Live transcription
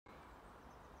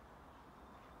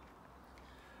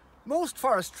Most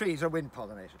forest trees are wind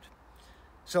pollinated,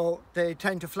 so they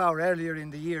tend to flower earlier in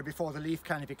the year before the leaf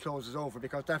canopy closes over,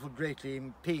 because that would greatly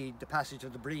impede the passage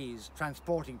of the breeze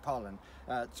transporting pollen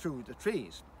through the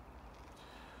trees.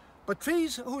 But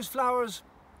trees whose flowers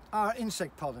are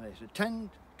insect pollinated tend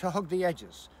to hug the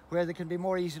edges, where they can be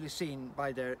more easily seen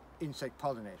by their insect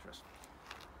pollinators.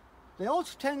 They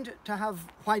also tend to have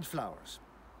white flowers,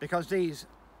 because these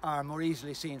are more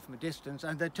easily seen from a distance,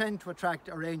 and they tend to attract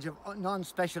a range of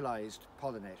non-specialized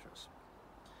pollinators.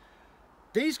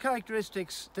 These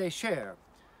characteristics they share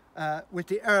with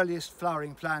the earliest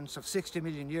flowering plants of 60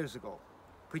 million years ago,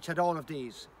 which had all of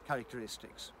these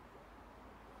characteristics.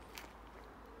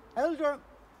 Elder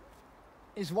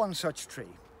is one such tree.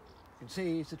 You can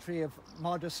see it's a tree of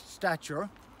modest stature,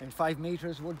 and 5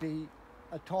 meters would be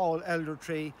a tall elder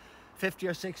tree. 50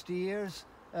 or 60 years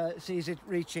sees it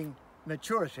reaching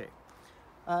maturity.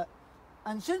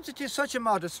 And since it is such a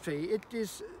modest tree, it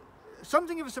is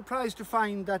something of a surprise to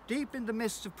find that deep in the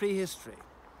mists of prehistory,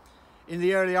 in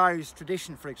the early Irish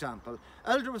tradition, for example,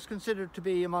 elder was considered to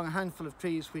be among a handful of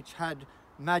trees which had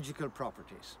magical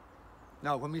properties.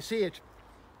 Now, when we see it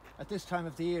at this time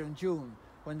of the year in June,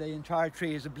 when the entire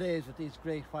tree is ablaze with these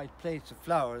great white plates of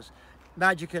flowers,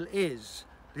 magical is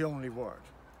the only word.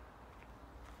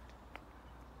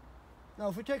 Now,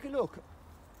 if we take a look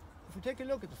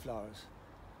at the flowers,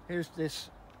 here's this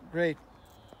great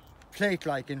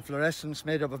plate-like inflorescence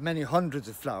made up of many hundreds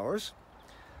of flowers.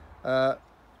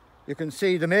 You can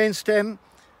see the main stem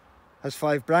has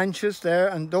 5 branches there,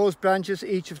 and those branches,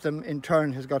 each of them in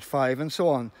turn has got 5, and so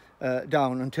on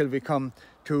down until we come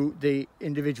to the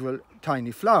individual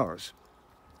tiny flowers.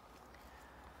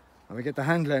 When we get the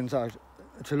hand lens out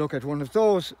to look at one of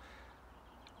those,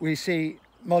 we see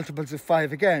multiples of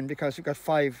 5 again, because we've got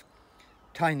 5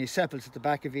 tiny sepals at the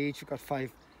back of each. We've got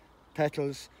 5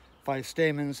 petals, 5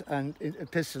 stamens, and a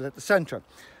pistil at the centre.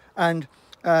 And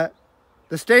the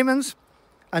stamens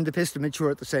and the pistil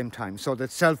mature at the same time, so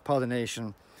that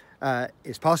self-pollination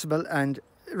is possible and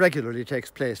regularly takes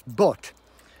place. But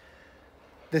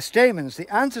the stamens,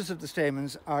 the anthers of the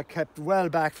stamens, are kept well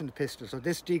back from the pistil, so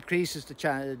this decreases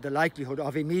the likelihood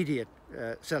of immediate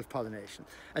self-pollination.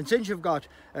 And since you've got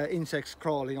insects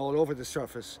crawling all over the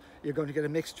surface, you're going to get a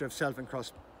mixture of self and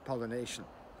cross-pollination.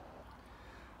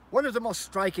 One of the most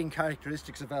striking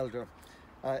characteristics of elder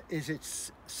is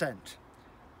its scent.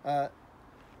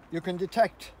 You can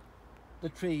detect the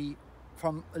tree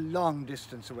from a long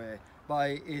distance away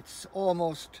by its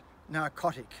almost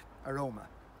narcotic aroma.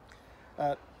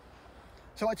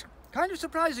 So it's kind of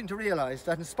surprising to realise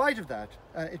that in spite of that,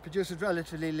 it produces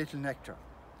relatively little nectar.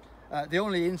 The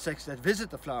only insects that visit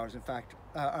the flowers, in fact,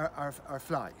 are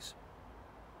flies.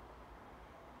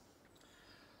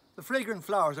 The fragrant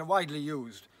flowers are widely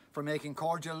used for making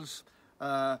cordials,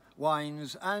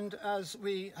 wines, and, as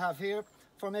we have here,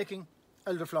 for making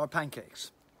elderflower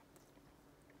pancakes.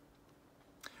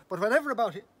 But whatever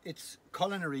about its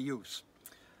culinary use,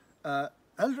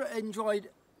 elder enjoyed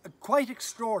a quite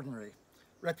extraordinary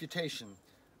reputation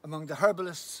among the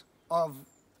herbalists of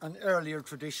an earlier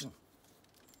tradition.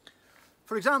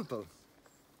 For example,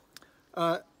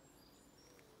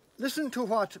 listen to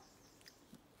what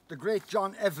the great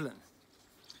John Evelyn,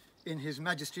 in his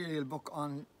magisterial book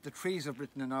on the trees of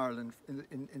Britain and Ireland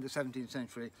in the 17th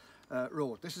century,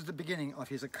 wrote. This is the beginning of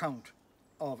his account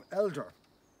of elder,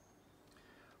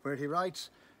 where he writes,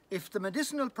 "If the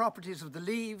medicinal properties of the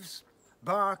leaves,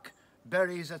 bark,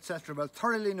 berries, etc. were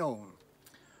thoroughly known,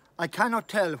 I cannot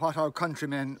tell what our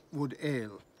countrymen would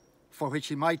ail, for which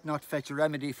he might not fetch a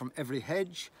remedy from every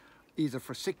hedge, either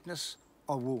for sickness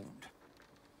or wound."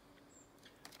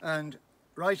 And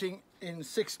writing in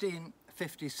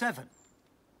 1657,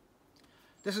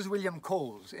 this is William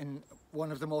Coles in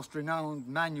one of the most renowned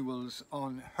manuals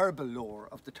on herbal lore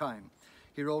of the time.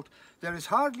 He wrote, "There is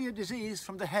hardly a disease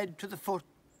from the head to the foot,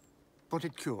 but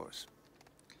it cures.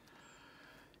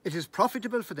 It is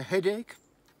profitable for the headache,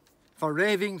 for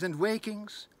ravings and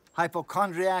wakings,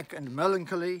 hypochondriac and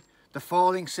melancholy, the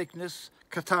falling sickness,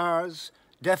 catarrhs,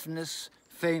 deafness,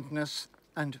 faintness,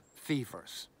 and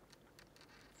fevers."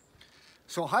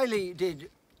 So highly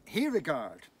did he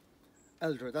regard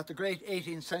elder that the great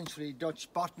 18th century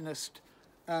Dutch botanist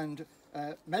and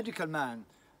medical man,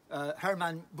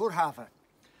 Herman Boerhaave,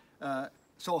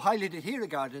 so highly did he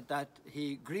regard it that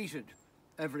he greeted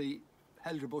every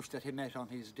elder bush that he met on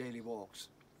his daily walks.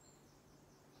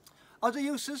 Other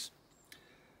uses: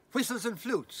 whistles and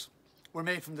flutes were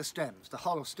made from the stems, the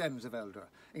hollow stems of elder,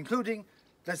 including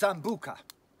the zambuca,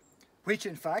 which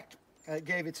in fact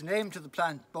gave its name to the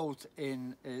plant both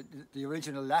in the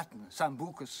original Latin,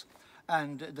 sambucus,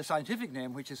 and the scientific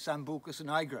name, which is Sambucus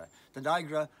nigra, the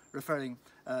nigra referring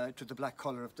to the black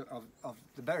colour of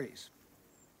the berries.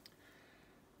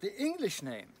 The English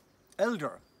name,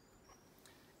 elder,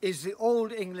 is the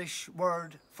Old English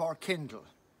word for kindle,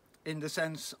 in the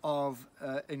sense of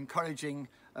encouraging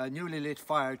a newly lit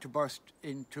fire to burst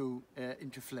into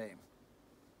flame.